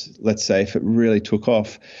thousands, let's say, if it really took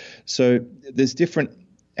off. So there's different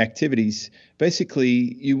activities.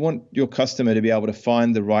 Basically, you want your customer to be able to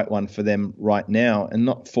find the right one for them right now and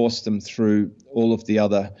not force them through all of the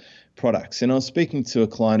other products. And I was speaking to a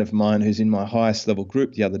client of mine who's in my highest level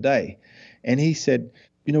group the other day, and he said,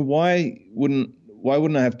 why wouldn't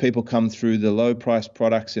I have people come through the low price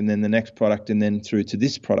products and then the next product and then through to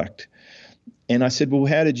this product? And I said, well,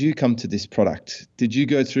 how did you come to this product? Did you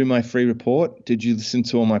go through my free report? Did you listen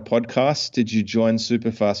to all my podcasts? Did you join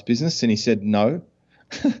SuperFastBusiness? And he said, no.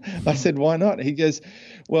 I said, why not? He goes,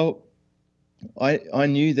 well, I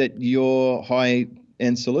knew that your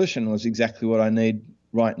high-end solution was exactly what I need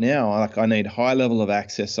right now. Like, I need high level of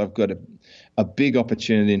access. I've got a big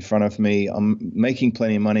opportunity in front of me. I'm making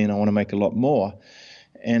plenty of money and I want to make a lot more.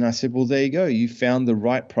 And I said, well, there you go. You found the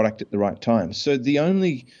right product at the right time. So the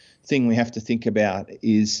only thing we have to think about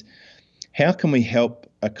is, how can we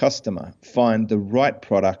help a customer find the right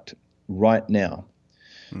product right now?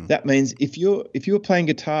 That means if you're playing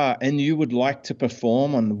guitar and you would like to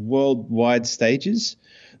perform on worldwide stages,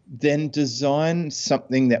 then design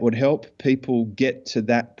something that would help people get to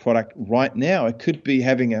that product right now. It could be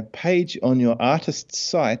having a page on your artist's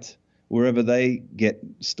site, wherever they get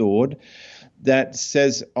stored, that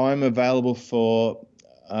says, I'm available for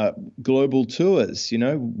global tours,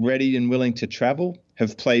 ready and willing to travel,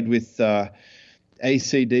 have played with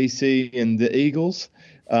AC/DC and the Eagles.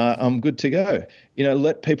 I'm good to go.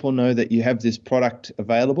 Let people know that you have this product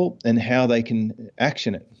available and how they can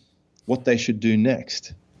action it, what they should do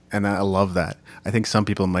next. And I love that. I think some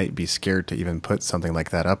people might be scared to even put something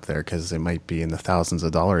like that up there because it might be in the thousands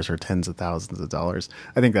of dollars or tens of thousands of dollars.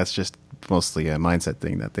 I think that's just mostly a mindset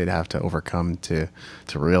thing that they'd have to overcome to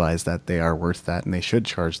realize that they are worth that and they should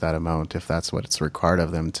charge that amount if that's what's required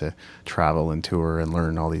of them to travel and tour and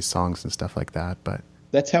learn all these songs and stuff like that. But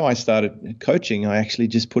that's how I started coaching. I actually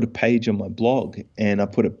just put a page on my blog and I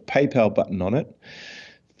put a PayPal button on it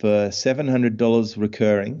for $700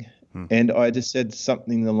 recurring. And I just said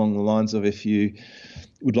something along the lines of, if you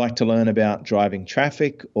would like to learn about driving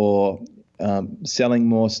traffic or selling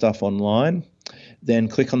more stuff online, then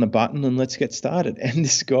click on the button and let's get started. And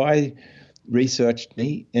this guy researched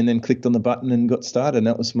me and then clicked on the button and got started. And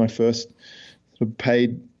that was my first sort of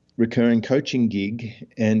paid recurring coaching gig.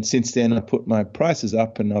 And since then I put my prices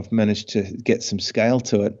up and I've managed to get some scale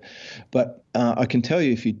to it. But I can tell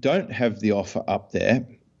you, if you don't have the offer up there,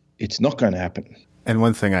 it's not going to happen. And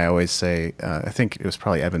one thing I always say, I think it was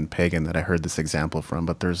probably Evan Pagan that I heard this example from,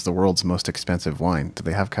 but there's the world's most expensive wine. Do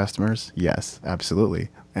they have customers? Yes, absolutely.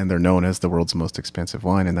 And they're known as the world's most expensive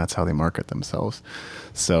wine, and that's how they market themselves.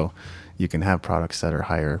 So you can have products that are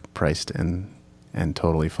higher priced and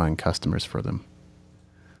totally find customers for them.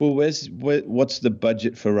 Well, what's the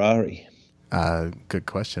budget Ferrari? Good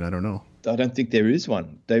question. I don't know. I don't think there is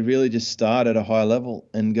one. They really just start at a high level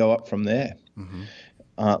and go up from there. Mm-hmm.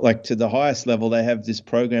 Like to the highest level, they have this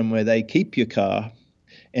program where they keep your car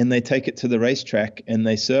and they take it to the racetrack and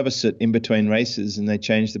they service it in between races, and they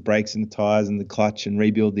change the brakes and the tires and the clutch and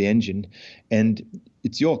rebuild the engine. And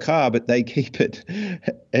it's your car, but they keep it.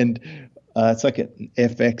 And it's like an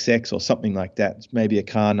FXX or something like that. Maybe a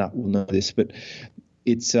car nut will know this, but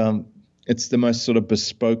it's the most sort of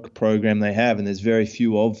bespoke program they have, and there's very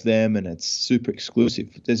few of them, and it's super exclusive.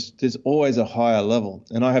 There's always a higher level.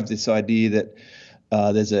 And I have this idea that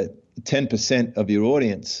there's a 10% of your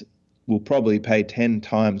audience will probably pay 10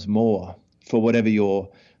 times more for whatever your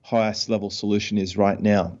highest level solution is right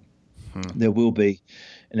now. There will be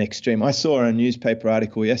an extreme. I saw a newspaper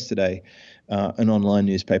article yesterday, an online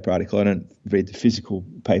newspaper article. I don't read the physical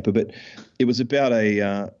paper, but it was about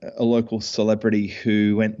a local celebrity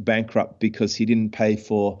who went bankrupt because he didn't pay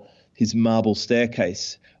for his marble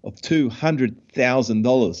staircase of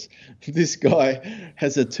 $200,000. This guy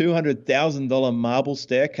has a $200,000 marble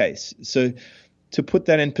staircase. So to put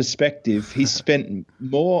that in perspective, he spent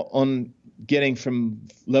more on getting from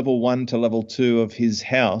level 1 to level 2 of his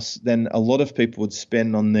house than a lot of people would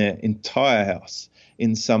spend on their entire house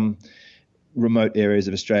in some remote areas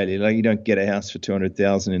of Australia. Like, you don't get a house for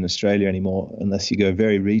 $200,000 in Australia anymore unless you go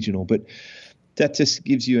very regional. But that just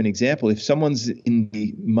gives you an example. If someone's in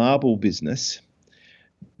the marble business,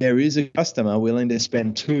 there is a customer willing to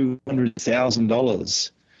spend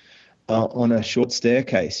 $200,000 on a short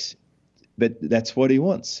staircase, but that's what he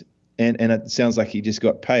wants. And it sounds like he just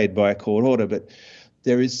got paid by a court order, but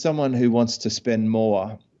there is someone who wants to spend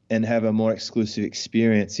more and have a more exclusive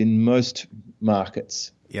experience in most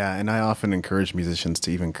markets. Yeah, and I often encourage musicians to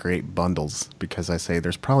even create bundles, because I say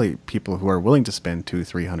there's probably people who are willing to spend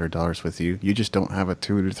 $200-300 with you. You just don't have a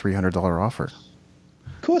 $200 to $300 offer.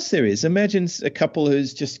 Of course there is. Imagine a couple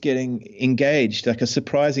who's just getting engaged, like a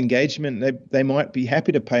surprise engagement. They might be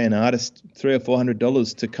happy to pay an artist $300 or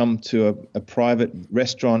 $400 to come to a private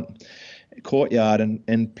restaurant courtyard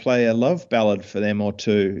and play a love ballad for them or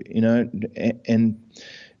two, you know. And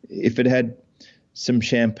if it had some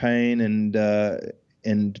champagne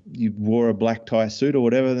and you wore a black tie suit or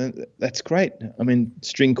whatever, then that's great. I mean,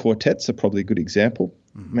 string quartets are probably a good example.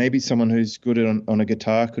 Mm-hmm. Maybe someone who's good on a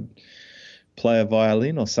guitar could play a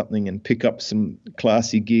violin or something and pick up some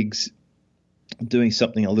classy gigs doing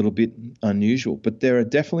something a little bit unusual. But there are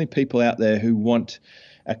definitely people out there who want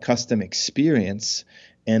a custom experience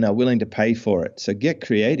and are willing to pay for it. So get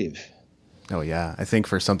creative. Oh, yeah. I think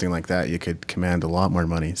for something like that, you could command a lot more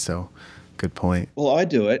money. So good point. Well, I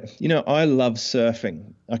do it. You know, I love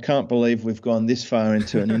surfing. I can't believe we've gone this far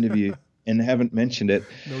into an interview and haven't mentioned it.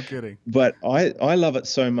 No kidding. But I love it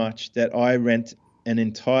so much that I rent an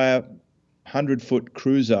entire 100-foot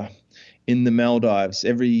cruiser in the Maldives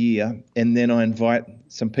every year, and then I invite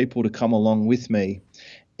some people to come along with me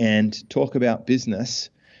and talk about business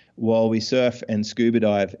while we surf and scuba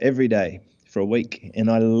dive every day for a week. And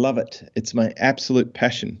I love it. It's my absolute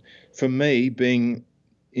passion. For me, being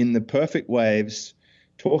in the perfect waves,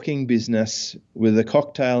 talking business with a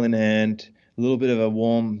cocktail in hand, a little bit of a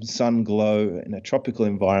warm sun glow in a tropical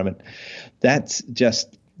environment, that's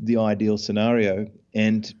just the ideal scenario.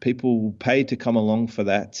 And people will pay to come along for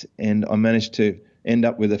that. And I managed to end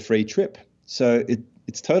up with a free trip. So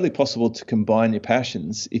it's totally possible to combine your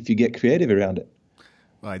passions if you get creative around it.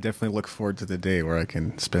 Well, I definitely look forward to the day where I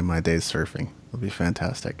can spend my days surfing. It'll be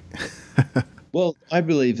fantastic. Well, I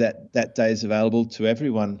believe that day is available to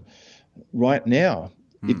everyone right now.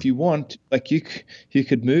 If you want, like you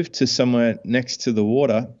could move to somewhere next to the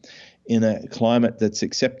water in a climate that's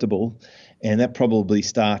acceptable. And that probably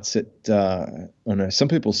starts at, I don't know, some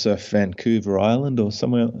people surf Vancouver Island or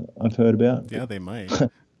somewhere I've heard about. Yeah, they might.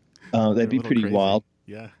 They'd be pretty crazy. Wild.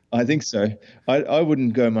 Yeah. I think so. I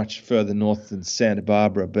wouldn't go much further north than Santa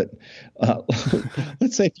Barbara, but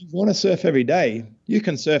let's say if you want to surf every day, you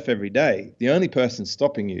can surf every day. The only person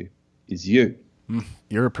stopping you is you.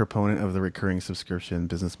 You're a proponent of the recurring subscription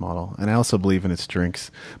business model, and I also believe in its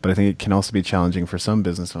strengths, but I think it can also be challenging for some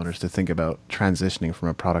business owners to think about transitioning from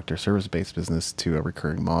a product or service-based business to a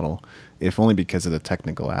recurring model, if only because of the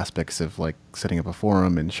technical aspects of like setting up a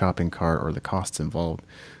forum and shopping cart or the costs involved.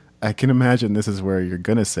 I can imagine this is where you're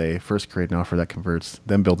going to say, first create an offer that converts,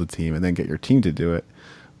 then build a team, and then get your team to do it.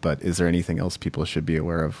 But is there anything else people should be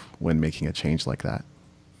aware of when making a change like that?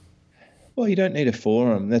 Well, you don't need a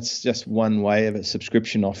forum. That's just one way of a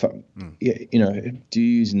subscription offer. You know, do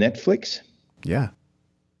you use Netflix? Yeah.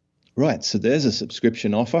 Right. So there's a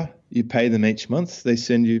subscription offer. You pay them each month. They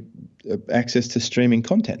send you access to streaming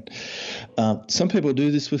content. Some people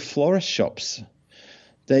do this with florist shops.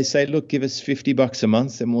 They say, look, give us $50 a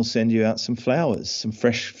month and we'll send you out some flowers, some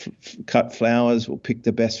fresh cut flowers. We'll pick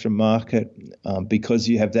the best from market because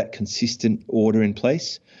you have that consistent order in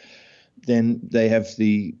place. Then they have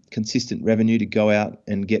the consistent revenue to go out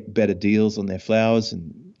and get better deals on their flowers.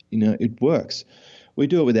 And, you know, it works. We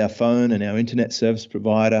do it with our phone and our internet service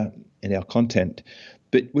provider and our content.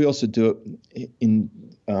 But we also do it in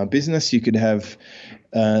business. You could have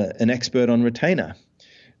an expert on retainer.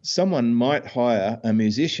 Someone might hire a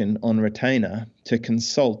musician on retainer to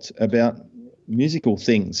consult about musical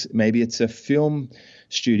things. Maybe it's a film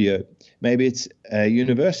studio. Maybe it's a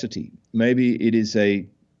university. Maybe it is a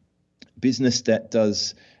business that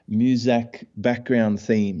does music background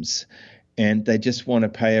themes, and they just want to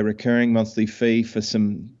pay a recurring monthly fee for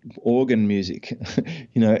some organ music,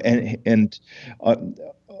 you know, and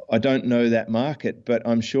I don't know that market, but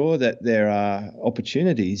I'm sure that there are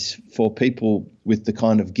opportunities for people with the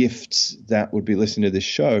kind of gifts that would be listening to this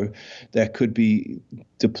show that could be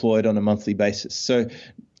deployed on a monthly basis. So,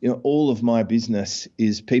 you know, all of my business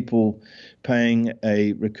is people paying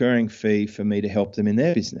a recurring fee for me to help them in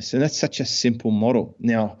their business. And that's such a simple model.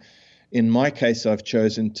 Now, in my case, I've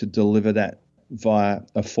chosen to deliver that via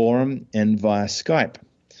a forum and via Skype.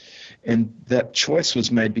 And that choice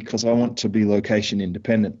was made because I want to be location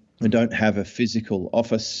independent. We don't have a physical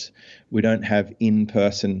office. We don't have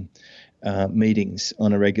in-person meetings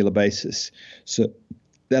on a regular basis. So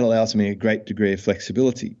that allows me a great degree of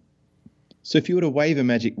flexibility. So if you were to wave a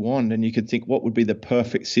magic wand and you could think what would be the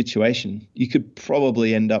perfect situation, you could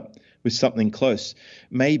probably end up with something close.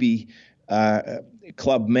 Maybe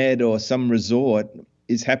Club Med or some resort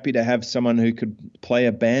is happy to have someone who could play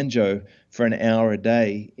a banjo for an hour a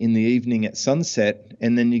day in the evening at sunset,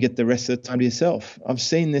 and then you get the rest of the time to yourself. I've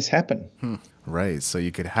seen this happen. Right. So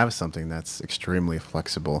you could have something that's extremely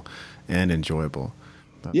flexible and enjoyable.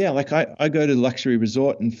 Yeah, like I go to luxury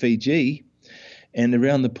resort in Fiji, and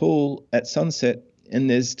around the pool at sunset, and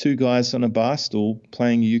there's two guys on a bar stool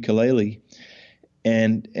playing ukulele,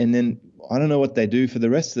 and then I don't know what they do for the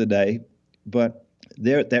rest of the day, but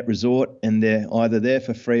they're at that resort and they're either there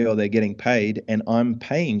for free or they're getting paid, and I'm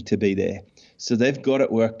paying to be there. So they've got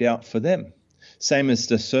it worked out for them. Same as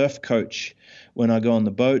the surf coach. When I go on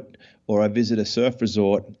the boat or I visit a surf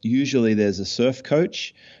resort, usually there's a surf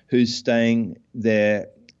coach who's staying there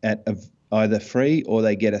at either free or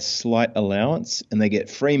they get a slight allowance, and they get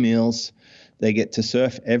free meals. They get to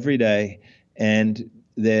surf every day, and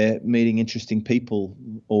they're meeting interesting people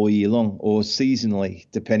all year long or seasonally,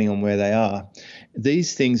 depending on where they are.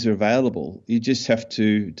 These things are available. You just have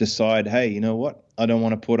to decide, hey, you know what? I don't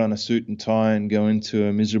want to put on a suit and tie and go into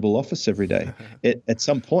a miserable office every day. At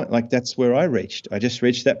some point, like that's where I reached. I just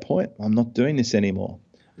reached that point. I'm not doing this anymore.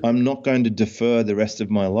 I'm not going to defer the rest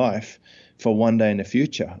of my life for one day in the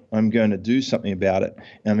future. I'm going to do something about it,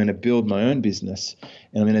 and I'm going to build my own business,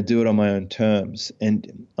 and I'm going to do it on my own terms.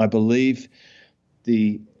 And I believe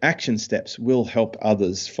the action steps will help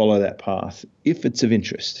others follow that path if it's of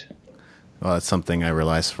interest. Well, it's something I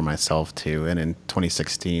realized for myself too. And in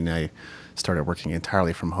 2016, I started working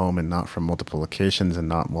entirely from home and not from multiple locations and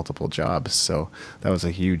not multiple jobs. So that was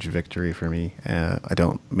a huge victory for me. I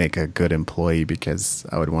don't make a good employee because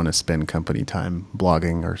I would want to spend company time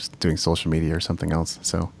blogging or doing social media or something else.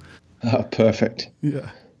 So, perfect.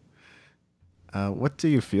 Yeah. What do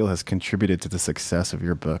you feel has contributed to the success of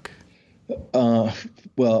your book?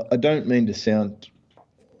 Well, I don't mean to sound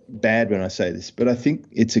bad when I say this, but I think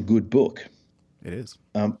it's a good book. It is.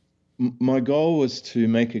 My goal was to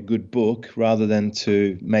make a good book rather than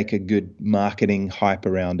to make a good marketing hype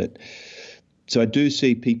around it. So I do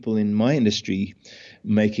see people in my industry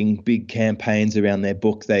making big campaigns around their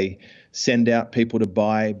book. They send out people to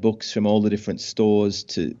buy books from all the different stores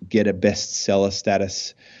to get a bestseller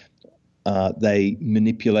status. They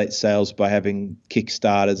manipulate sales by having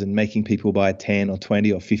Kickstarters and making people buy 10 or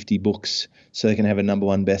 20 or 50 books so they can have a number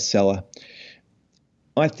one bestseller.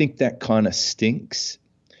 I think that kind of stinks.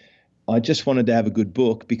 I just wanted to have a good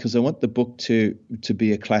book because I want the book to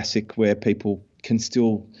be a classic where people can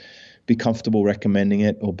still be comfortable recommending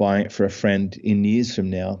it or buying it for a friend in years from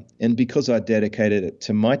now. And because I dedicated it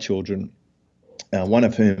to my children, one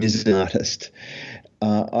of whom is an artist,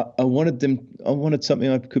 I wanted something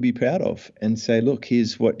I could be proud of and say, look,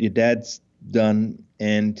 here's what your dad's done,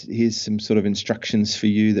 and here's some sort of instructions for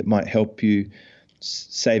you that might help you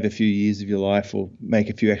save a few years of your life or make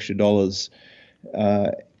a few extra dollars,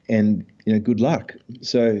 and good luck.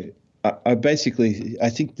 So I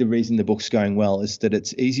think the reason the book's going well is that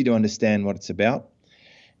it's easy to understand what it's about,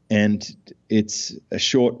 and it's a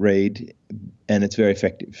short read, and it's very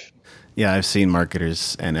effective. Yeah, I've seen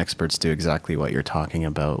marketers and experts do exactly what you're talking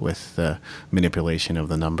about with the manipulation of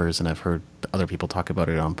the numbers, and I've heard other people talk about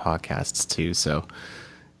it on podcasts too. So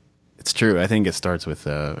it's true. I think it starts with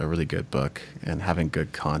a really good book, and having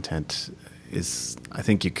good content is, I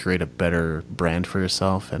think you create a better brand for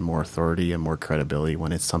yourself and more authority and more credibility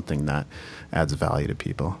when it's something that adds value to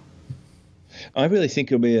people. I really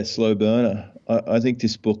think it'll be a slow burner. I think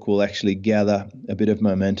this book will actually gather a bit of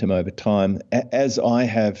momentum over time, as I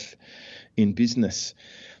have in business.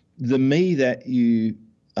 The me that you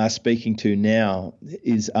are speaking to now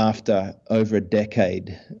is after over a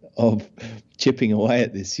decade of chipping away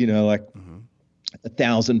at this,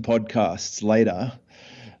 1,000 podcasts later,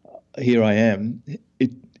 here I am.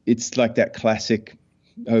 It's like that classic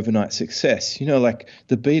overnight success. Like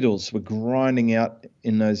the Beatles were grinding out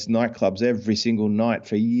in those nightclubs every single night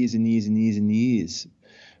for years and years and years and years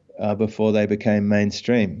before they became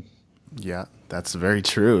mainstream. Yeah, that's very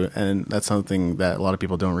true. And that's something that a lot of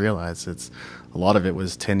people don't realize. A lot of it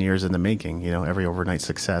was 10 years in the making. Every overnight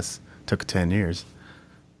success took 10 years.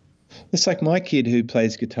 It's like my kid who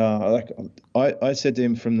plays guitar. Like I said to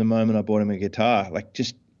him from the moment I bought him a guitar, like,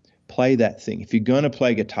 just play that thing. If you're going to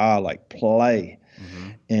play guitar, like, play. Mm-hmm.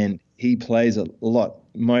 And he plays a lot.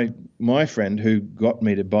 My friend who got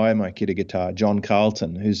me to buy my kid a guitar, John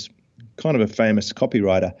Carlton, who's kind of a famous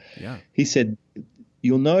copywriter, he said,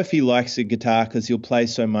 you'll know if he likes a guitar because he'll play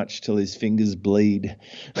so much till his fingers bleed.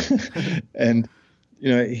 And,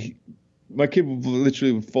 my kid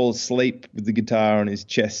would fall asleep with the guitar on his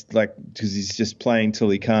chest, like, because he's just playing till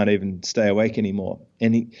he can't even stay awake anymore.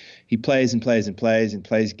 And he plays and plays and plays and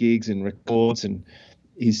plays gigs and records, and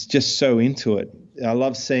he's just so into it. I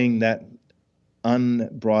love seeing that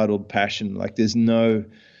unbridled passion. Like, there's no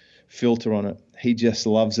filter on it. He just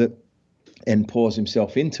loves it and pours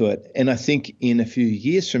himself into it. And I think in a few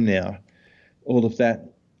years from now, all of that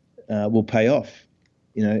will pay off.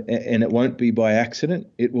 And it won't be by accident.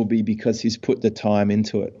 It will be because he's put the time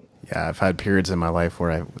into it. Yeah, I've had periods in my life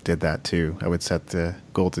where I did that too. I would set the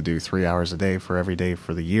goal to do 3 hours a day for every day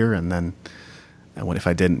for the year, and then if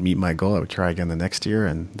I didn't meet my goal, I would try again the next year,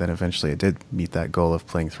 and then eventually I did meet that goal of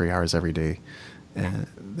playing 3 hours every day. And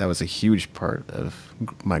that was a huge part of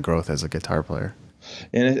my growth as a guitar player.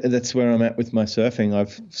 And that's where I'm at with my surfing.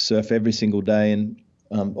 I've surfed every single day, and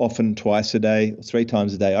often twice a day, 3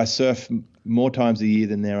 times a day. I surf more times a year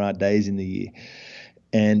than there are days in the year.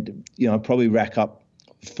 And, I probably rack up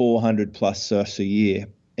 400 plus surfs a year.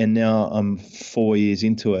 And now I'm 4 years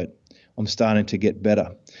into it. I'm starting to get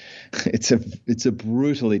better. It's a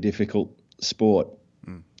brutally difficult sport,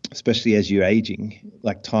 especially as you're aging.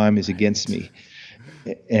 Like, time is against me.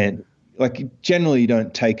 And like, generally you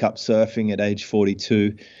don't take up surfing at age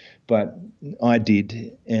 42, but I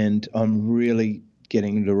did, and I'm really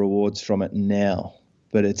getting the rewards from it now.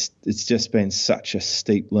 But it's just been such a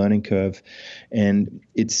steep learning curve, and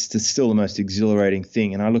it's still the most exhilarating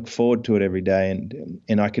thing. And I look forward to it every day,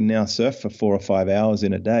 and I can now surf for 4 or 5 hours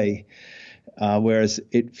in a day, whereas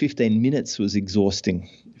 15 minutes was exhausting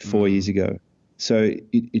 4 years ago. So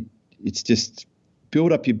it's just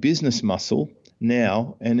build up your business muscle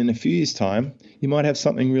now, and in a few years' time, you might have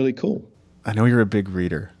something really cool. I know you're a big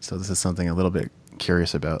reader, so this is something a little bit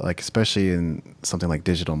curious about, like, especially in something like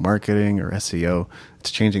digital marketing or SEO.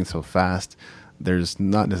 It's changing so fast. There's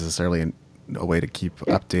not necessarily a way to keep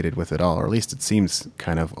updated with it all, or at least it seems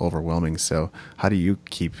kind of overwhelming. So how do you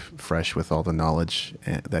keep fresh with all the knowledge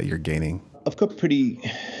that you're gaining? I've got pretty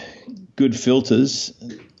good filters.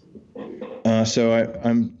 So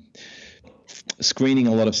I'm screening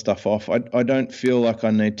a lot of stuff off. I don't feel like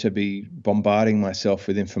I need to be bombarding myself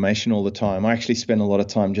with information all the time. I actually spend a lot of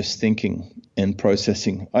time just thinking and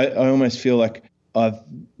processing. I almost feel like I've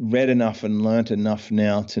read enough and learnt enough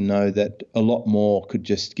now to know that a lot more could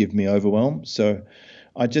just give me overwhelm. So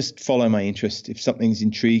I just follow my interest. If something's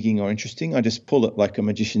intriguing or interesting, I just pull it like a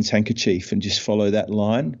magician's handkerchief and just follow that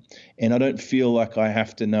line. And I don't feel like I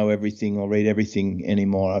have to know everything or read everything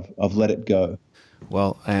anymore. I've let it go.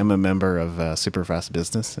 Well, I am a member of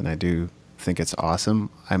SuperFastBusiness, and I do think it's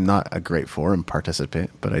awesome. I'm not a great forum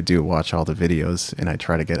participant, but I do watch all the videos, and I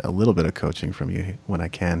try to get a little bit of coaching from you when I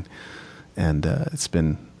can. And it's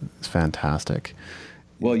fantastic.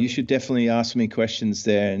 Well, you should definitely ask me questions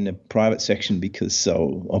there in the private section, because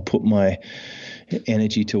I'll put my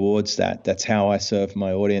energy towards that. That's how I serve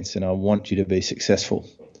my audience, and I want you to be successful.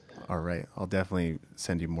 All right. I'll definitely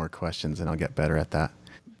send you more questions and I'll get better at that.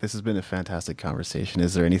 This has been a fantastic conversation.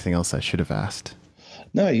 Is there anything else I should have asked?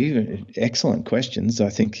 No, excellent questions. I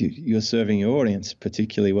think you're serving your audience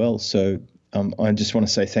particularly well. So I just want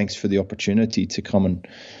to say thanks for the opportunity to come and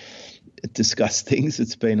discuss things.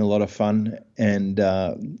 It's been a lot of fun, and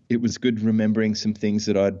it was good remembering some things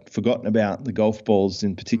that I'd forgotten about. The golf balls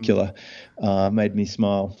in particular made me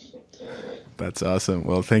smile. That's awesome.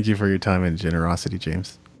 Well, thank you for your time and generosity,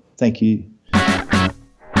 James. Thank you.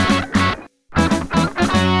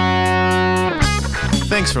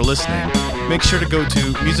 Thanks for listening. Make sure to go to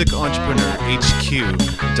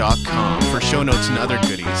musicentrepreneurhq.com for show notes and other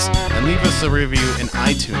goodies, and leave us a review in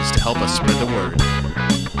iTunes to help us spread the word.